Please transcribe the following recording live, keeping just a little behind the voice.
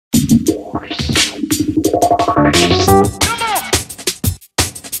Hey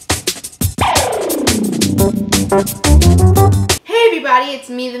everybody, it's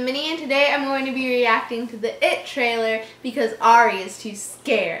me, the Mini, and today I'm going to be reacting to the It trailer because Ari is too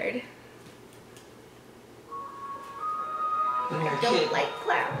scared. I don't like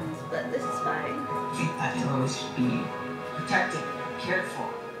clowns, but this is fine. I think I can always be protected and cared for.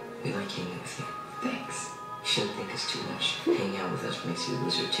 We like hanging with you. Thanks. You shouldn't think us too much. Hanging out with us makes you a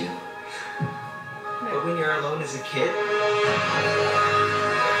loser too. But when you're alone as a kid,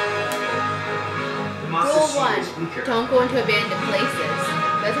 Rule 1, don't go into abandoned places.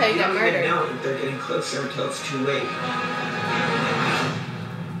 That's how you get murdered. You don't even know that they're getting closer until it's too late.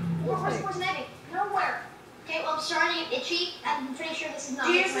 Where's Nettie? Nowhere. Okay, well, I'm starting to get itchy. I'm pretty sure this is not.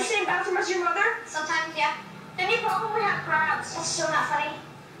 Do you use the same bathroom as your mother? Sometimes, yeah. And you probably have crabs. That's so not funny.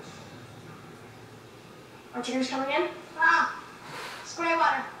 Are tears coming in? It's gray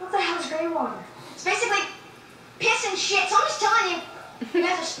water. What the hell is gray water? It's basically piss and shit. So I'm just telling you, you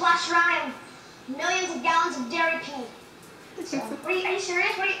guys are splashed around in millions of gallons of dairy pee. So, are you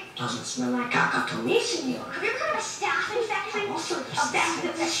serious? Doesn't smell like caca to me, senor. Have you ever heard of a staph infection? Also, A staph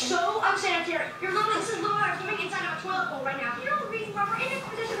infection. so unsanitary. You're literally, this is literally living inside of a toilet bowl right now. You know the reason why we're in this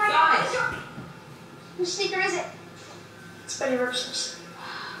position right now? Whose sneaker is it? It's Betty Rose's.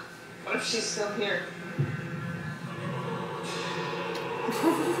 What if she's still here?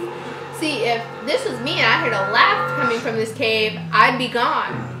 See, if this was me and I heard a laugh coming from this cave, I'd be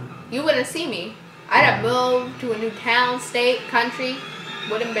gone. You wouldn't see me. I'd have moved to a new town, state, country.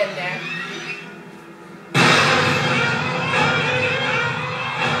 Wouldn't been there.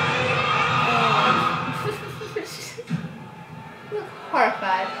 Look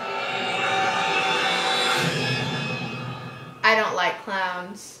horrified. I don't like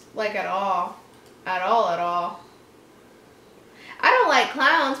clowns. Like at all. At all, at all. I don't like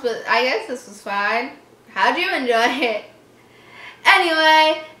clowns, but I guess this was fine. How'd you enjoy it?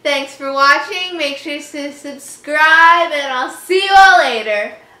 Anyway, thanks for watching. Make sure to subscribe, and I'll see you all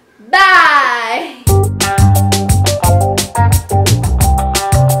later. Bye!